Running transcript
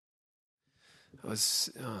I was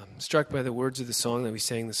struck by the words of the song that we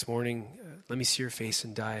sang this morning, Let Me See Your Face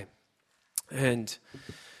and Die. And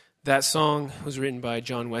that song was written by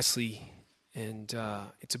John Wesley, and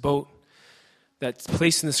it's about that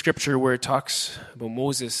place in the scripture where it talks about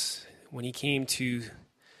Moses. When he came to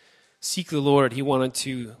seek the Lord, he wanted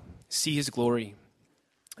to see his glory.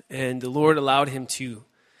 And the Lord allowed him to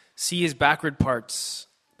see his backward parts,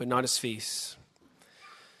 but not his face.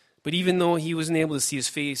 But even though he wasn't able to see his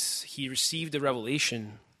face, he received a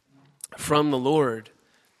revelation from the Lord,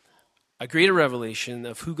 a greater revelation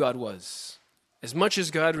of who God was, as much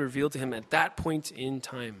as God revealed to him at that point in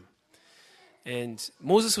time. And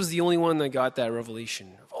Moses was the only one that got that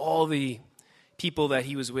revelation. Of all the people that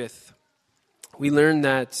he was with, we learned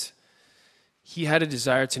that he had a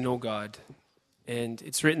desire to know God. And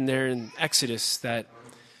it's written there in Exodus that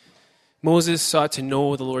Moses sought to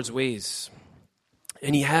know the Lord's ways.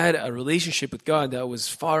 And he had a relationship with God that was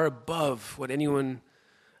far above what anyone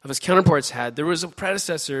of his counterparts had. There was a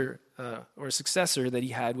predecessor or a successor that he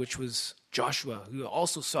had, which was Joshua, who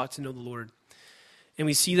also sought to know the Lord. And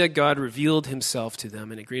we see that God revealed himself to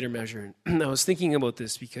them in a greater measure. And I was thinking about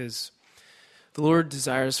this because the Lord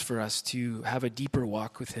desires for us to have a deeper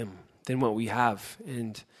walk with him than what we have.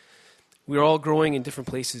 And we're all growing in different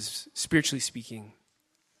places, spiritually speaking.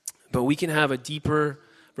 But we can have a deeper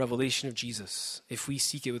revelation of Jesus if we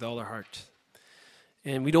seek it with all our heart.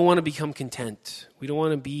 And we don't want to become content. We don't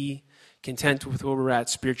want to be content with where we're at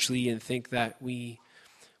spiritually and think that we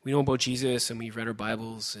know about Jesus and we've read our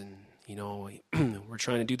Bibles and, we're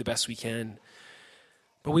trying to do the best we can.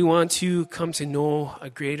 But we want to come to know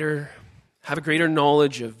have a greater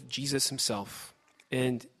knowledge of Jesus himself.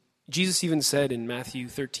 And Jesus even said in Matthew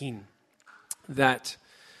 13 that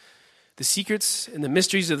the secrets and the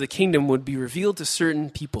mysteries of the kingdom would be revealed to certain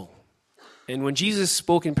people. And when Jesus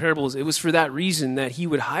spoke in parables, it was for that reason, that he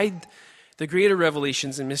would hide the greater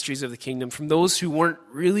revelations and mysteries of the kingdom from those who weren't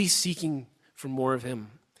really seeking for more of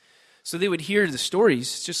him. So they would hear the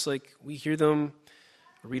stories, just like we hear them,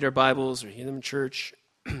 or read our Bibles, or hear them in church.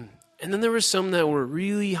 And then there were some that were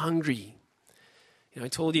really hungry. I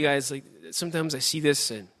told you guys, sometimes I see this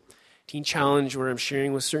in Teen Challenge where I'm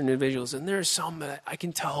sharing with certain individuals, and there are some that I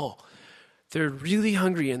can tell they're really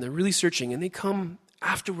hungry and they're really searching, and they come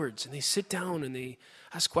afterwards and they sit down and they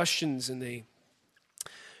ask questions and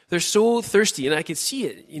they're so thirsty, and I can see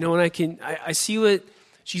it, and I see what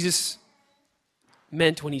Jesus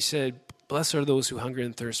meant when he said, "Blessed are those who hunger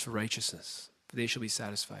and thirst for righteousness, for they shall be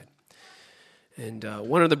satisfied." And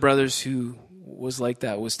one of the brothers who was like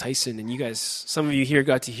that was Tyson, and you guys, some of you here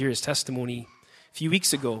got to hear his testimony a few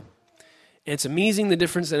weeks ago. And it's amazing the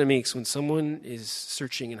difference that it makes when someone is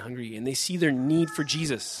searching and hungry and they see their need for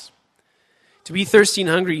Jesus. To be thirsty and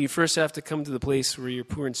hungry, you first have to come to the place where you're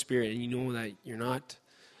poor in spirit and you know that you're not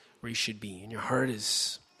where you should be. And your heart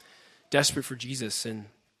is desperate for Jesus. And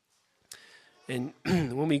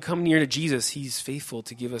when we come near to Jesus, he's faithful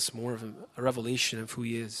to give us more of a revelation of who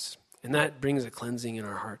he is. And that brings a cleansing in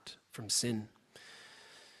our heart from sin.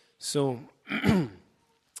 So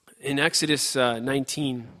in Exodus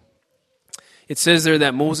 19, it says there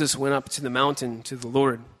that Moses went up to the mountain to the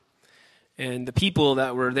Lord. And the people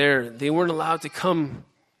that were there, they weren't allowed to come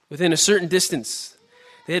within a certain distance.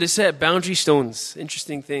 They had to set boundary stones.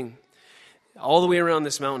 Interesting thing. All the way around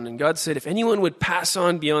this mountain. And God said if anyone would pass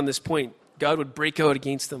on beyond this point, God would break out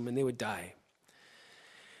against them and they would die.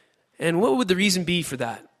 And what would the reason be for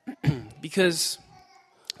that? Because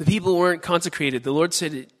the people weren't consecrated. The Lord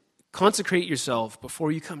said, consecrate yourself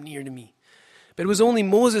before you come near to me. But it was only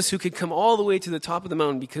Moses who could come all the way to the top of the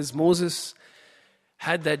mountain because Moses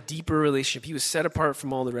had that deeper relationship. He was set apart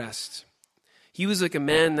from all the rest. He was like a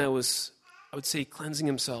man that was, I would say, cleansing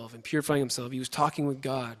himself and purifying himself. He was talking with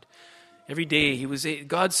God every day.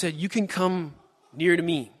 God said, you can come near to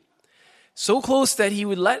me. So close that he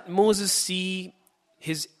would let Moses see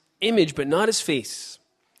his image, but not his face.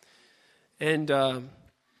 And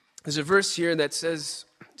there's a verse here that says,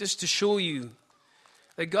 just to show you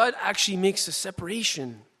that God actually makes a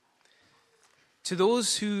separation to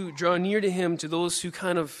those who draw near to him, to those who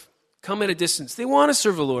kind of come at a distance. They want to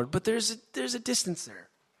serve the Lord, but there's a distance there.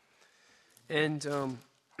 And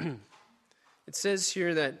it says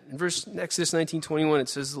here that in Exodus 19:21, it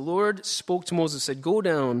says, the Lord spoke to Moses, said, go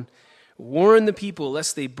down, warn the people,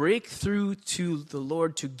 lest they break through to the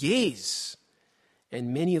Lord to gaze,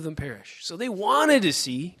 and many of them perish. So they wanted to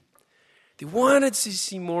see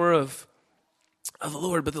more of the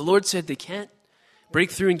Lord, but the Lord said they can't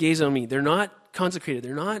break through and gaze on me. They're not consecrated.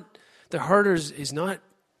 Their heart is not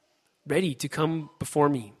ready to come before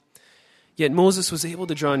me. Yet Moses was able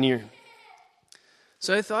to draw near.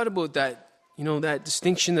 So I thought about that that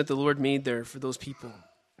distinction that the Lord made there for those people.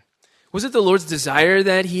 Was it the Lord's desire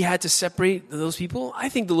that he had to separate those people? I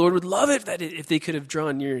think the Lord would love it if they could have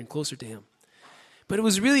drawn near and closer to him. But it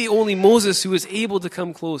was really only Moses who was able to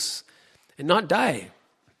come close and not die.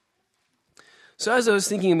 So as I was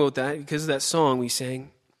thinking about that, because of that song we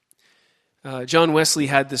sang, John Wesley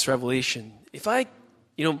had this revelation. If I,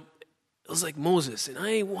 it was like Moses, and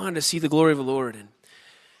I wanted to see the glory of the Lord,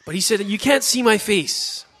 but he said, you can't see my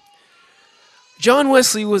face. John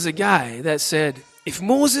Wesley was a guy that said, if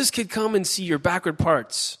Moses could come and see your backward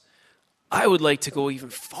parts, I would like to go even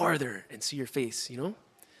farther and see your face,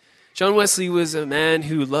 John Wesley was a man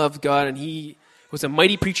who loved God, and he was a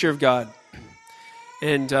mighty preacher of God.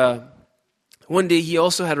 And one day he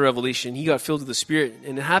also had a revelation. He got filled with the Spirit,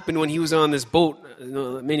 and it happened when he was on this boat.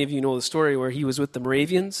 Many of you know the story where he was with the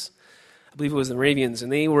Moravians. I believe it was the Moravians,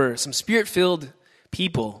 and they were some Spirit-filled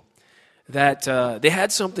people that they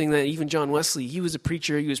had something that even John Wesley, he was a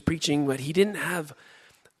preacher, he was preaching, but he didn't have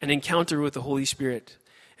an encounter with the Holy Spirit.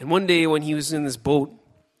 And one day when he was in this boat,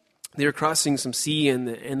 they were crossing some sea, and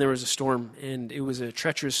there was a storm, and it was a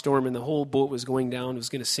treacherous storm, and the whole boat was going down, it was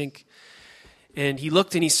going to sink. And he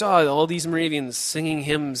looked and he saw all these Moravians singing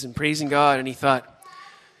hymns and praising God, and he thought,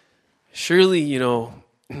 surely,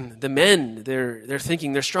 the men, they're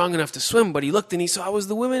thinking they're strong enough to swim, but he looked and he saw it was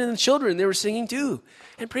the women and the children, they were singing too,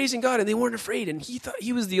 and praising God, and they weren't afraid, and he thought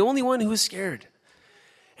he was the only one who was scared.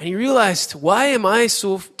 And he realized, why am I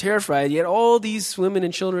so terrified, yet all these women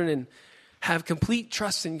and children have complete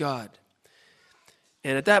trust in God?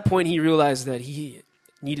 And at that point, he realized that he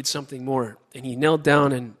needed something more, and he knelt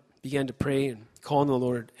down and began to pray and call on the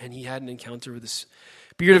Lord, and he had an encounter with the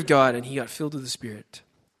Spirit of God, and he got filled with the Spirit.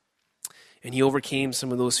 And he overcame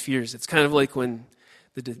some of those fears. It's kind of like when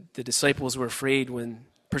the disciples were afraid when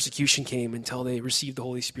persecution came until they received the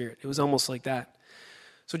Holy Spirit. It was almost like that.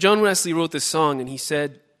 So John Wesley wrote this song, and he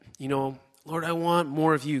said, Lord, I want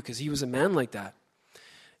more of you, because he was a man like that.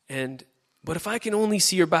 But if I can only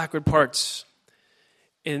see your backward parts,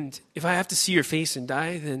 and if I have to see your face and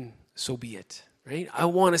die, then so be it. Right? I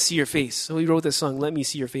want to see your face. So he wrote this song, Let Me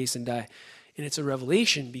See Your Face and Die. And it's a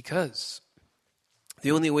revelation, because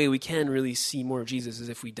the only way we can really see more of Jesus is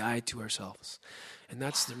if we die to ourselves. And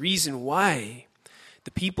that's the reason why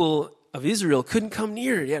the people of Israel couldn't come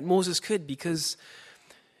near, yet Moses could, because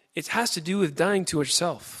it has to do with dying to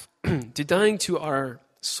ourselves, to dying to our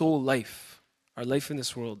soul life, our life in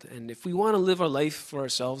this world. And if we want to live our life for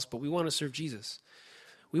ourselves, but we want to serve Jesus,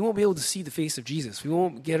 we won't be able to see the face of Jesus. We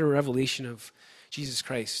won't get a revelation of Jesus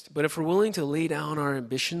Christ. But if we're willing to lay down our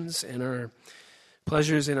ambitions and our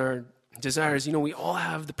pleasures and our desires, we all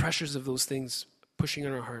have the pressures of those things pushing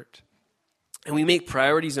on our heart. And we make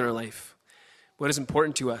priorities in our life, what is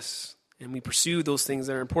important to us. And we pursue those things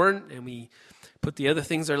that are important, and we put the other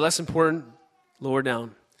things that are less important lower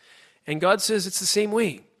down. And God says it's the same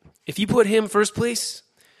way. If you put him first place,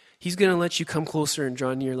 he's going to let you come closer and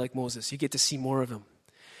draw near like Moses. You get to see more of him.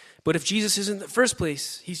 But if Jesus isn't the first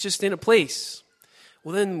place, he's just in a place,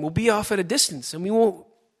 well, then we'll be off at a distance, and we won't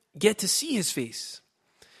get to see his face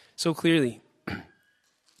so clearly.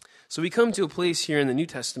 So we come to a place here in the New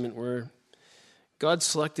Testament where God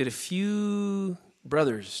selected a few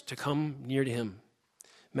brothers to come near to him.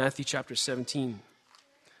 Matthew chapter 17.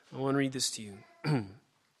 I want to read this to you.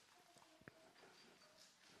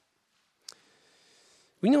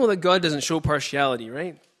 We know that God doesn't show partiality,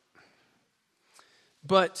 right?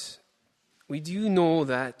 But we do know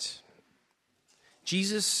that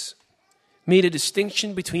Jesus made a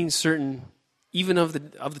distinction between certain, even of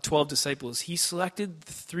the 12 disciples. He selected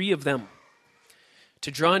 3 of them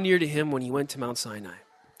to draw near to him when he went to Mount Sinai.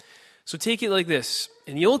 So take it like this.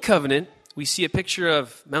 In the Old Covenant, we see a picture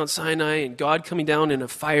of Mount Sinai and God coming down in a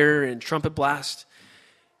fire and trumpet blast.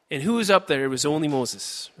 And who was up there? It was only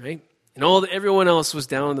Moses, right? And everyone else was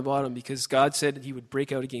down on the bottom because God said that he would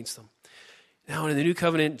break out against them. Now in the New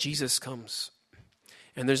Covenant, Jesus comes.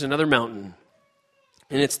 And there's another mountain.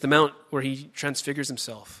 And it's the mount where he transfigures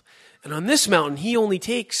himself. And on this mountain, he only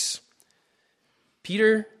takes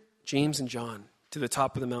Peter, James, and John to the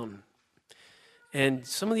top of the mountain. And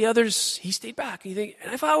some of the others, he stayed back. And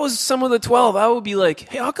if I was some of the 12, I would be like,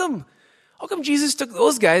 hey, how come Jesus took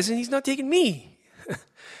those guys and he's not taking me?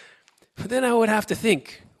 But then I would have to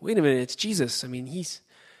think, wait a minute, it's Jesus. I mean, he's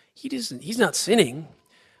not sinning.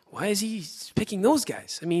 Why is he picking those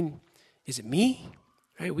guys? I mean, is it me?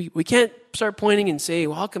 Right? We can't start pointing and say,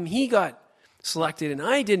 well, how come he got selected and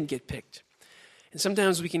I didn't get picked? And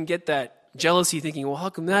sometimes we can get that jealousy thinking, well, how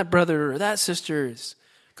come that brother or that sister has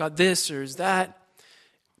got this or is that?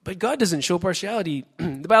 But God doesn't show partiality.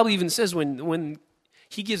 The Bible even says when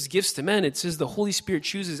he gives gifts to men. It says the Holy Spirit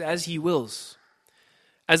chooses as he wills.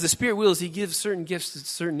 As the Spirit wills, he gives certain gifts to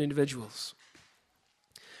certain individuals.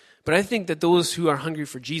 But I think that those who are hungry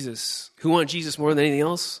for Jesus, who want Jesus more than anything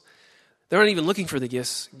else, they're not even looking for the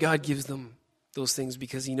gifts. God gives them those things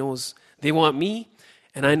because he knows they want me,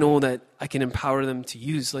 and I know that I can empower them to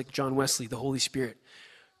use, like John Wesley, the Holy Spirit,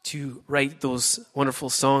 to write those wonderful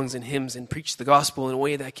songs and hymns and preach the gospel in a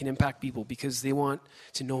way that can impact people because they want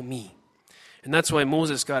to know me. And that's why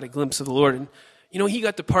Moses got a glimpse of the Lord. And, he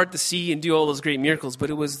got to part the sea and do all those great miracles, but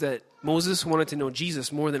it was that Moses wanted to know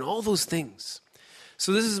Jesus more than all those things.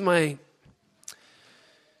 So this is my,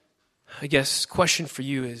 question for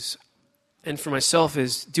you is, and for myself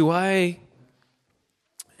is, am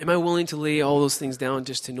I willing to lay all those things down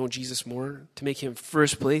just to know Jesus more, to make him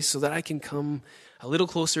first place so that I can come a little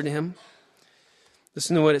closer to him?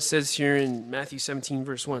 Listen to what it says here in Matthew 17,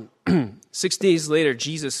 verse 1. 6 days later,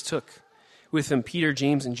 Jesus took with him Peter,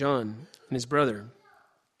 James, and John, and his brother,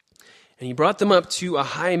 and he brought them up to a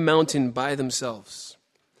high mountain by themselves.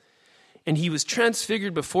 And he was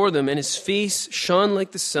transfigured before them, and his face shone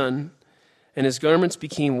like the sun, and his garments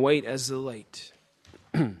became white as the light.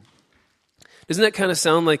 Doesn't that kind of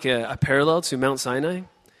sound like a parallel to Mount Sinai?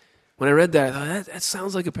 When I read that, I thought, that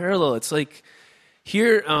sounds like a parallel. It's like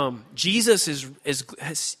here, Jesus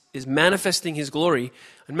is manifesting his glory.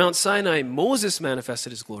 On Mount Sinai, Moses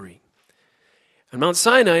manifested his glory. On Mount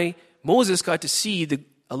Sinai, Moses got to see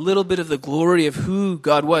a little bit of the glory of who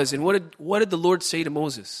God was. And what did the Lord say to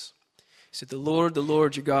Moses? He said, the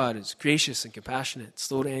Lord, your God, is gracious and compassionate,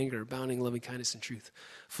 slow to anger, abounding in loving kindness and truth,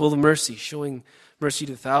 full of mercy, showing mercy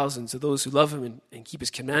to thousands of those who love him and keep his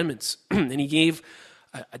commandments. And he gave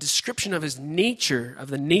a description of his nature, of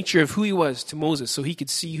the nature of who he was to Moses, so he could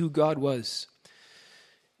see who God was.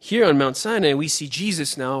 Here on Mount Sinai, we see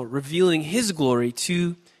Jesus now revealing his glory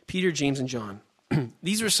to Peter, James, and John.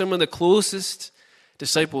 These were some of the closest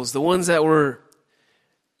disciples, the ones that were,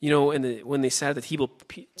 when they sat at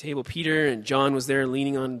the table, Peter and John was there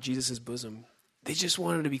leaning on Jesus' bosom. They just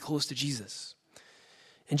wanted to be close to Jesus.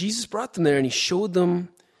 And Jesus brought them there and he showed them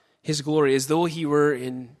his glory as though he were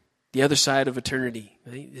in the other side of eternity.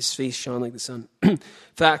 Right? His face shone like the sun. In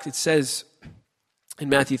fact, it says in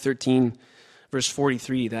Matthew 13, verse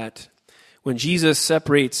 43, that when Jesus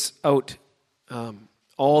separates out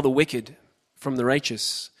all the wicked from the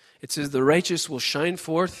righteous, it says the righteous will shine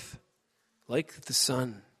forth like the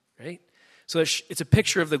sun. Right? So it's a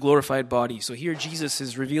picture of the glorified body. So here Jesus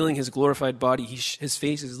is revealing his glorified body. His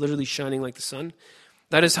face is literally shining like the sun.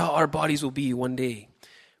 That is how our bodies will be one day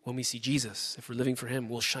when we see Jesus. If we're living for him,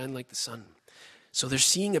 we'll shine like the sun. So they're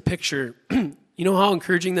seeing a picture. You know how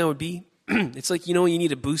encouraging that would be? It's like, you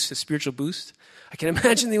need a spiritual boost. I can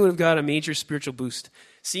imagine they would have got a major spiritual boost.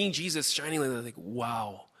 Seeing Jesus shining like that, like,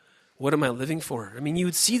 wow, what am I living for? I mean, you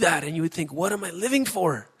would see that and you would think, what am I living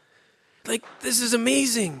for? Like, this is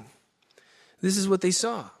amazing. This is what they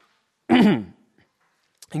saw. And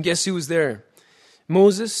guess who was there?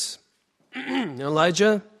 Moses,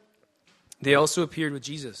 Elijah, they also appeared with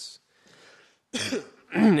Jesus.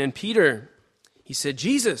 And Peter, he said,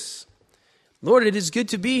 Jesus, Lord, it is good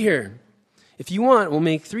to be here. If you want, we'll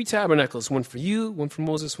make 3 tabernacles, one for you, one for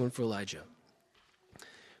Moses, one for Elijah.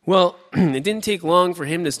 Well, it didn't take long for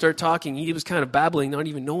him to start talking. He was kind of babbling, not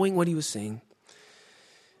even knowing what he was saying.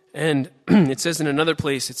 And it says in another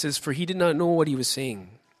place, it says, for he did not know what he was saying.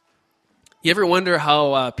 You ever wonder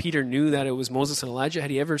how Peter knew that it was Moses and Elijah?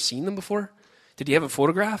 Had he ever seen them before? Did he have a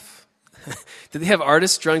photograph? Did they have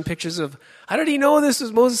artists drawing pictures of, how did he know this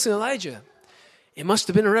was Moses and Elijah? It must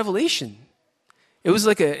have been a revelation. It was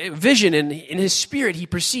like a vision, and in his spirit he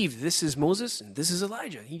perceived, this is Moses and this is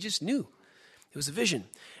Elijah. He just knew. It was a vision.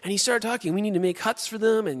 And he started talking, we need to make huts for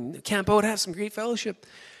them and camp out, have some great fellowship.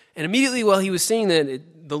 And immediately while he was saying that,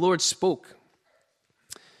 the Lord spoke.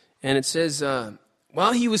 And it says,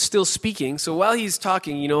 while he was still speaking, so while he's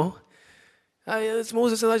talking, it's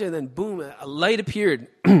Moses and Elijah, and then boom, a light appeared.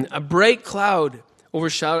 A bright cloud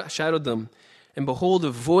overshadowed them. And behold,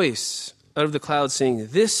 a voice out of the cloud saying,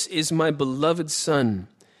 this is my beloved Son,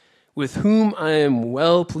 with whom I am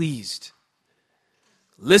well pleased.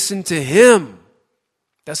 Listen to him.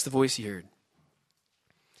 That's the voice he heard.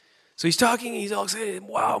 So he's talking, he's all excited.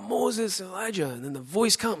 Wow, Moses and Elijah. And then the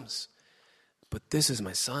voice comes. But this is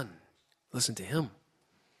my son. Listen to him.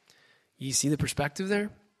 You see the perspective there?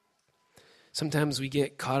 Sometimes we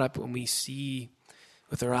get caught up when we see,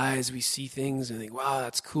 with our eyes, we see things and think, wow,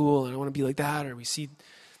 that's cool. I don't want to be like that. Or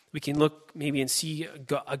we can look maybe and see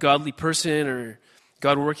a godly person or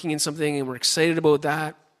God working in something and we're excited about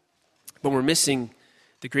that. But we're missing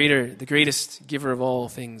the greatest giver of all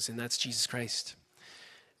things, and that's Jesus Christ.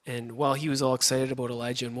 And while he was all excited about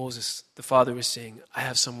Elijah and Moses, the Father was saying, I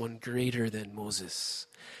have someone greater than Moses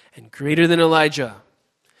and greater than Elijah.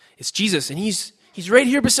 It's Jesus, and he's right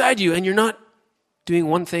here beside you, and you're not doing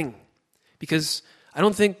one thing. Because I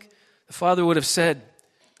don't think the Father would have said,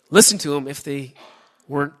 listen to him if they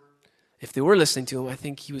were listening to him. I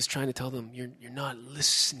think he was trying to tell them, you're not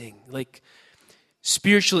listening. Like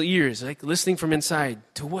spiritual ears, like listening from inside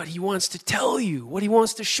to what he wants to tell you, what he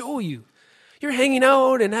wants to show you. You're hanging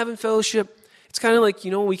out and having fellowship. It's kind of like,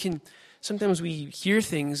 sometimes we hear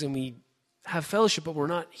things and we have fellowship, but we're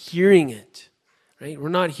not hearing it, right? We're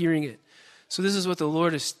not hearing it. So this is what the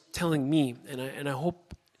Lord is telling me, and I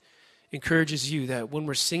hope encourages you that when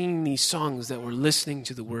we're singing these songs that we're listening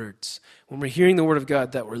to the words. When we're hearing the word of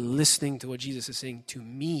God, that we're listening to what Jesus is saying to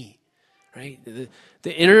me, right?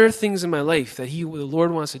 The inner things in my life that the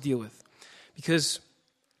Lord wants to deal with. Because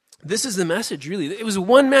this is the message, really. It was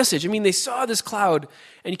one message. I mean, they saw this cloud,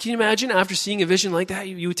 and can you imagine after seeing a vision like that,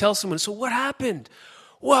 you would tell someone, so what happened?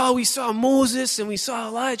 Well, we saw Moses, and we saw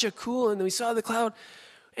Elijah, cool, and then we saw the cloud.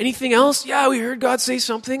 Anything else? Yeah, we heard God say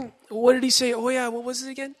something. What did he say? Oh, yeah, what was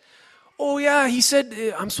it again? Oh, yeah, he said,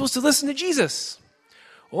 I'm supposed to listen to Jesus.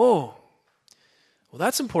 Oh, well,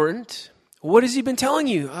 that's important. What has he been telling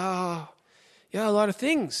you? Yeah, a lot of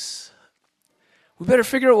things. We better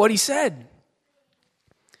figure out what he said.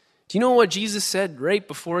 Do you know what Jesus said right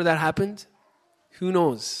before that happened? Who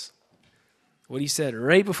knows what he said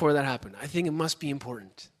right before that happened? I think it must be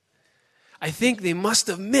important. I think they must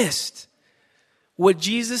have missed what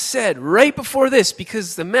Jesus said right before this,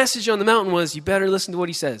 because the message on the mountain was, you better listen to what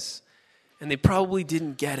he says. And they probably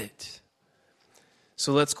didn't get it.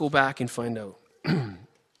 So let's go back and find out.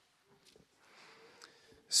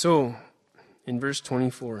 So, in verse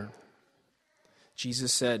 24,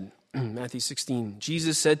 Jesus said, Matthew 16,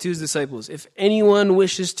 Jesus said to his disciples, if anyone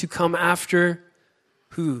wishes to come after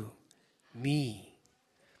who? Me.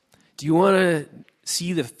 Do you want to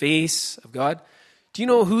see the face of God? Do you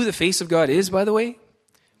know who the face of God is, by the way?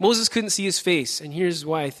 Moses couldn't see his face, and here's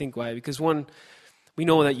why I think why. Because one, we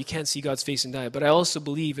know that you can't see God's face and die, but I also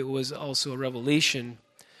believe it was also a revelation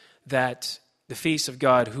that the face of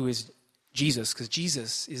God, who is Jesus, because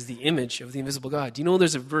Jesus is the image of the invisible God. Do you know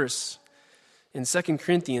there's a verse in 2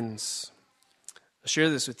 Corinthians, I'll share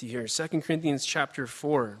this with you here, 2 Corinthians chapter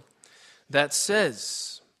 4, that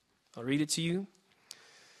says, I'll read it to you,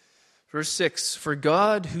 verse 6, for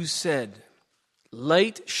God who said,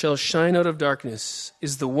 light shall shine out of darkness,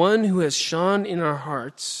 is the one who has shone in our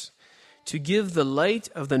hearts to give the light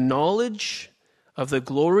of the knowledge of the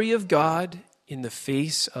glory of God in the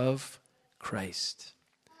face of Christ.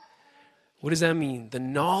 What does that mean? The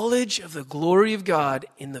knowledge of the glory of God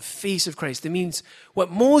in the face of Christ. That means what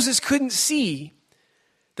Moses couldn't see,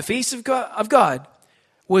 the face of God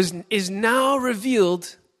is now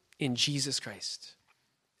revealed in Jesus Christ.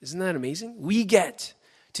 Isn't that amazing? We get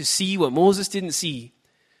to see what Moses didn't see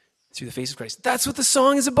through the face of Christ. That's what the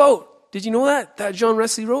song is about. Did you know that John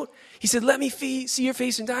Wesley wrote? He said, let me see your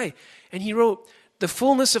face and die. And he wrote, the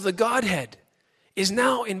fullness of the Godhead is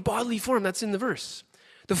now in bodily form. That's in the verse.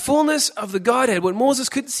 The fullness of the Godhead, what Moses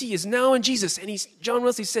couldn't see, is now in Jesus. And John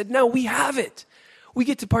Wesley said, now we have it. We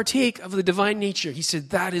get to partake of the divine nature. He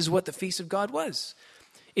said that is what the face of God was,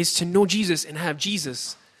 is to know Jesus and have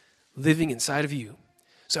Jesus living inside of you.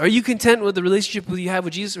 So are you content with the relationship you have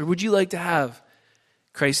with Jesus, or would you like to have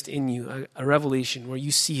Christ in you, a revelation where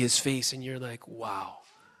you see his face and you're like, wow.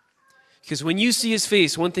 Because when you see his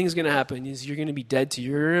face, one thing's going to happen is you're going to be dead to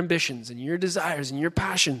your ambitions and your desires and your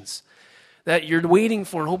passions that you're waiting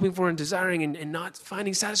for and hoping for and desiring and not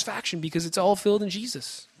finding satisfaction because it's all filled in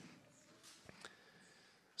Jesus.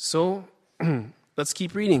 So, let's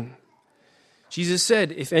keep reading. Jesus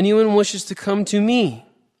said, if anyone wishes to come to me,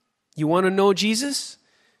 you want to know Jesus?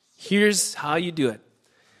 Here's how you do it.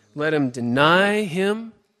 Let him deny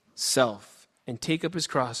himself and take up his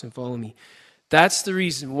cross and follow me. That's the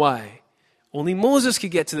reason why only Moses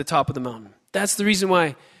could get to the top of the mountain. That's the reason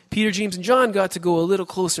why Peter, James, and John got to go a little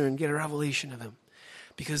closer and get a revelation of him.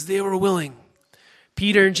 Because they were willing.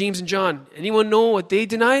 Peter and James and John, anyone know what they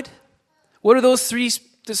denied? What are those three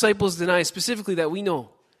disciples denied specifically that we know?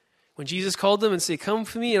 When Jesus called them and said, come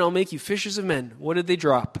for me and I'll make you fishers of men. What did they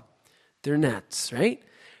drop? Their nets, right?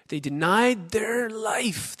 They denied their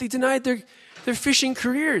life. They denied their fishing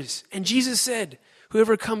careers. And Jesus said,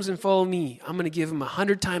 whoever comes and follow me, I'm going to give him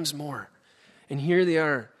 100 times more. And here they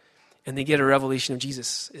are. And they get a revelation of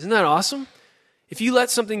Jesus. Isn't that awesome? If you let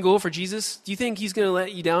something go for Jesus, do you think he's going to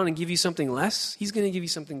let you down and give you something less? He's going to give you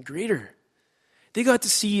something greater. They got to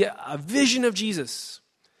see a vision of Jesus.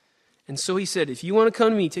 And so he said, if you want to come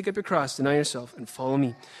to me, take up your cross, deny yourself, and follow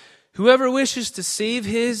me. Whoever wishes to save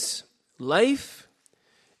his life,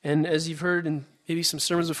 and as you've heard in maybe some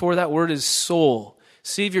sermons before, that word is soul.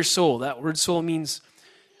 Save your soul. That word soul means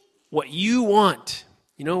what you want.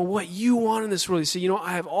 What you want in this world. You say,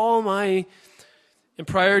 I have all my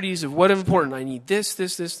priorities of what is important. I need this.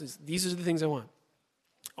 These are the things I want.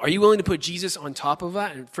 Are you willing to put Jesus on top of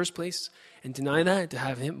that in the first place and deny that, to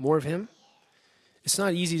have more of him? It's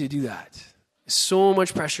not easy to do that. There's so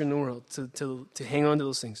much pressure in the world to hang on to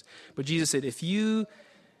those things. But Jesus said, if you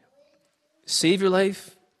save your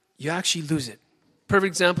life, you actually lose it. Perfect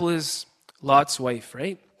example is Lot's wife,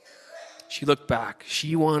 right? She looked back.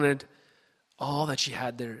 She wanted all that she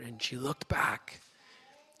had there, and she looked back.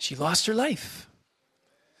 She lost her life.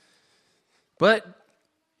 But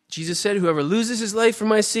Jesus said, whoever loses his life for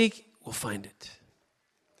my sake will find it.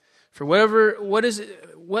 For what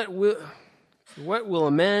will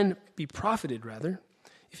a man be profited, rather,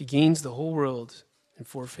 if he gains the whole world and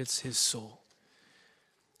forfeits his soul?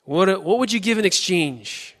 What would you give in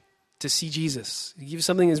exchange to see Jesus? You give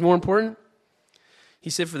something that's more important?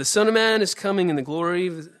 He said, for the Son of Man is coming in the glory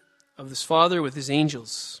of his Father with his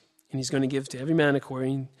angels, and he's going to give to every man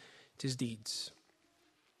according to his deeds.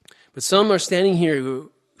 But some are standing here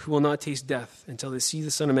who will not taste death until they see the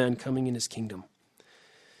Son of Man coming in his kingdom.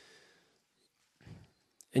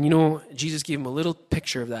 And Jesus gave them a little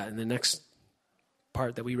picture of that in the next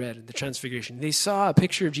part that we read, the Transfiguration. They saw a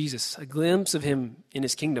picture of Jesus, a glimpse of him in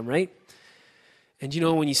his kingdom, right? And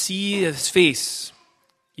when you see his face,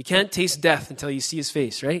 you can't taste death until you see his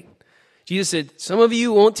face, right? Jesus said, some of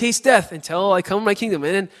you won't taste death until I come in my kingdom.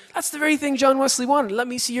 And then that's the very thing John Wesley wanted. Let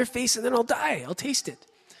me see your face and then I'll die. I'll taste it.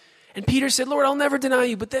 And Peter said, Lord, I'll never deny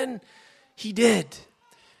you. But then he did,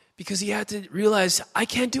 because he had to realize, I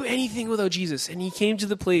can't do anything without Jesus. And he came to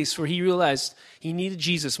the place where he realized he needed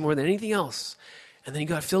Jesus more than anything else. And then he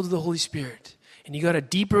got filled with the Holy Spirit. And he got a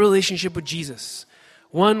deeper relationship with Jesus.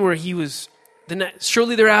 One where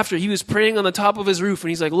shortly thereafter, he was praying on the top of his roof. And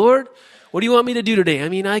he's like, Lord, what do you want me to do today? I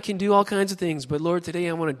mean, I can do all kinds of things. But Lord, today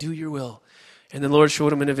I want to do your will. And the Lord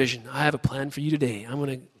showed him in a vision. I have a plan for you today. I'm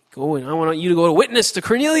going to go and I want you to go to witness to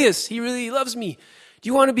Cornelius. He really loves me. Do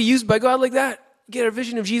you want to be used by God like that? Get a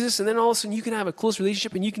vision of Jesus, and then all of a sudden you can have a close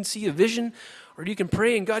relationship and you can see a vision, or you can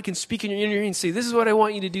pray and God can speak in your inner ear and say, this is what I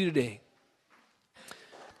want you to do today.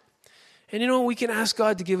 And we can ask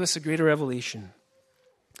God to give us a greater revelation.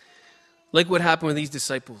 Like what happened with these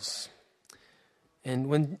disciples. And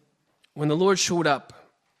when the Lord showed up,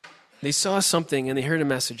 they saw something and they heard a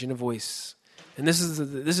message and a voice. And this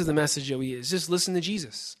is the message that we is just listen to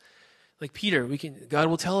Jesus. Like Peter, God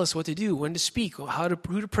will tell us what to do, when to speak, who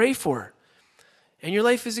to pray for. And your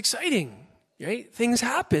life is exciting, right? Things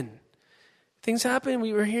happen.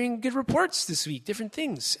 We were hearing good reports this week, different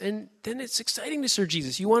things. And then it's exciting to serve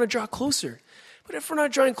Jesus. You want to draw closer. But if we're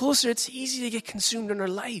not drawing closer, it's easy to get consumed in our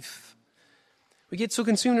life. We get so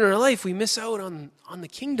consumed in our life, we miss out on the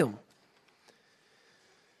kingdom.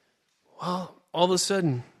 Well, all of a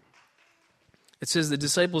sudden, it says the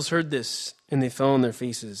disciples heard this, and they fell on their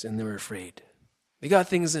faces, and they were afraid. They got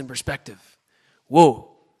things in perspective.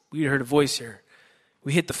 Whoa, we heard a voice here.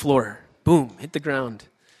 We hit the floor. Boom, hit the ground.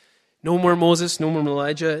 No more Moses, no more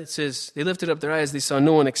Elijah. It says they lifted up their eyes. They saw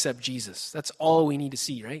no one except Jesus. That's all we need to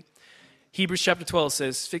see, right? Hebrews chapter 12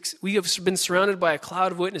 says, we have been surrounded by a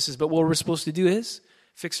cloud of witnesses, but what we're supposed to do is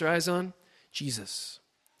fix our eyes on Jesus.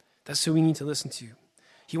 That's who we need to listen to.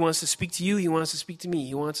 He wants to speak to you. He wants to speak to me.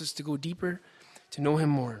 He wants us to go deeper, to know him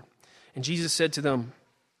more. And Jesus said to them,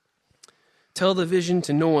 tell the vision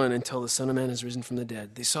to no one until the Son of Man is risen from the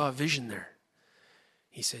dead. They saw a vision there.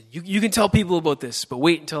 He said, you can tell people about this, but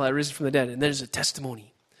wait until I risen from the dead. And there's a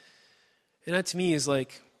testimony. And that to me is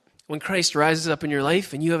like when Christ rises up in your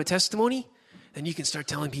life and you have a testimony, then you can start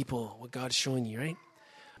telling people what God is showing you, right?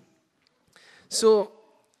 So,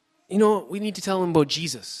 we need to tell them about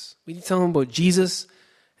Jesus. We need to tell them about Jesus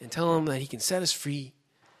and tell them that he can set us free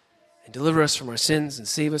and deliver us from our sins and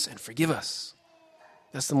save us and forgive us.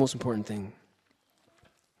 That's the most important thing.